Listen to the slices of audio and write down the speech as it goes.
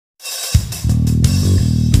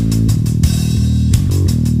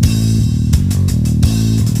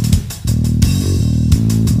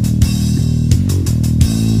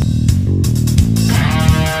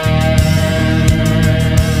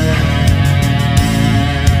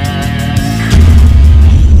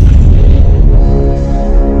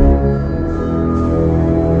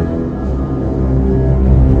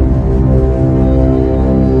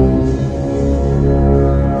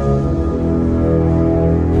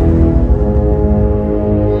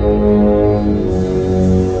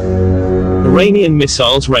Iranian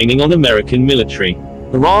missiles raining on American military.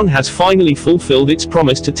 Iran has finally fulfilled its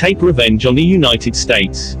promise to take revenge on the United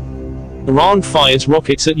States. Iran fires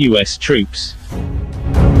rockets at US troops.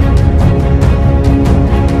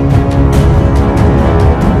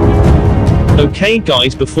 Okay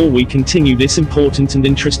guys, before we continue this important and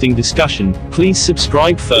interesting discussion, please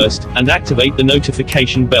subscribe first, and activate the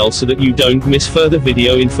notification bell so that you don't miss further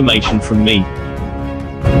video information from me.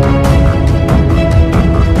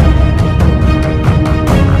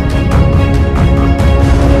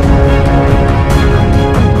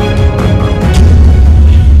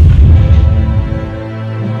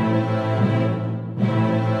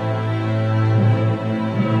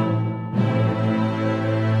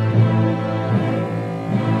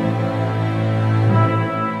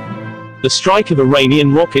 The strike of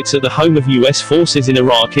Iranian rockets at the home of US forces in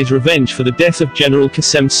Iraq is revenge for the death of General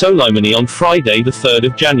Qassem Soleimani on Friday, the 3rd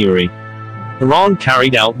of January. Iran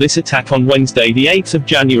carried out this attack on Wednesday, the 8th of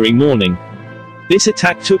January morning. This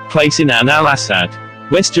attack took place in al-Asad,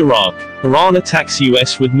 West Iraq. Iran attacks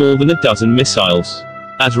US with more than a dozen missiles.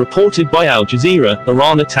 As reported by Aljazeera,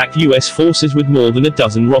 Iran attacked US forces with more than a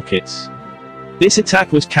dozen rockets. This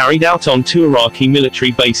attack was carried out on 2 Iraqi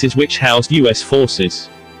military bases which housed US forces.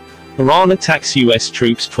 Iran attacks US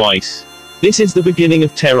troops twice. This is the beginning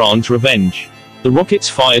of Tehran's revenge. The rockets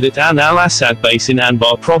fired at an al-Asad base in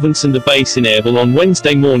Anbar Province and the base in Erbil on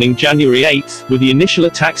Wednesday morning, January 8, were the initial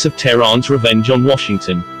attacks of Tehran's revenge on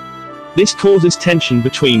Washington. This causes tension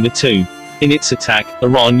between the two. In its attack,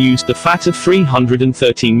 Iran used the Fatah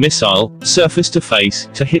 313 missile, surface-to-face,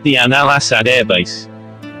 to hit the an al-Asad airbase.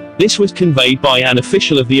 This was conveyed by an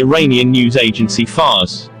official of the Iranian news agency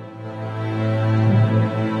Fars.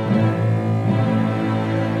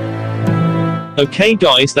 Okay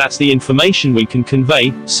guys, that's the information we can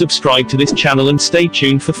convey. Subscribe to this channel and stay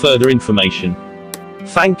tuned for further information.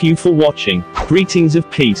 Thank you for watching. Greetings of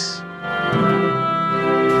peace.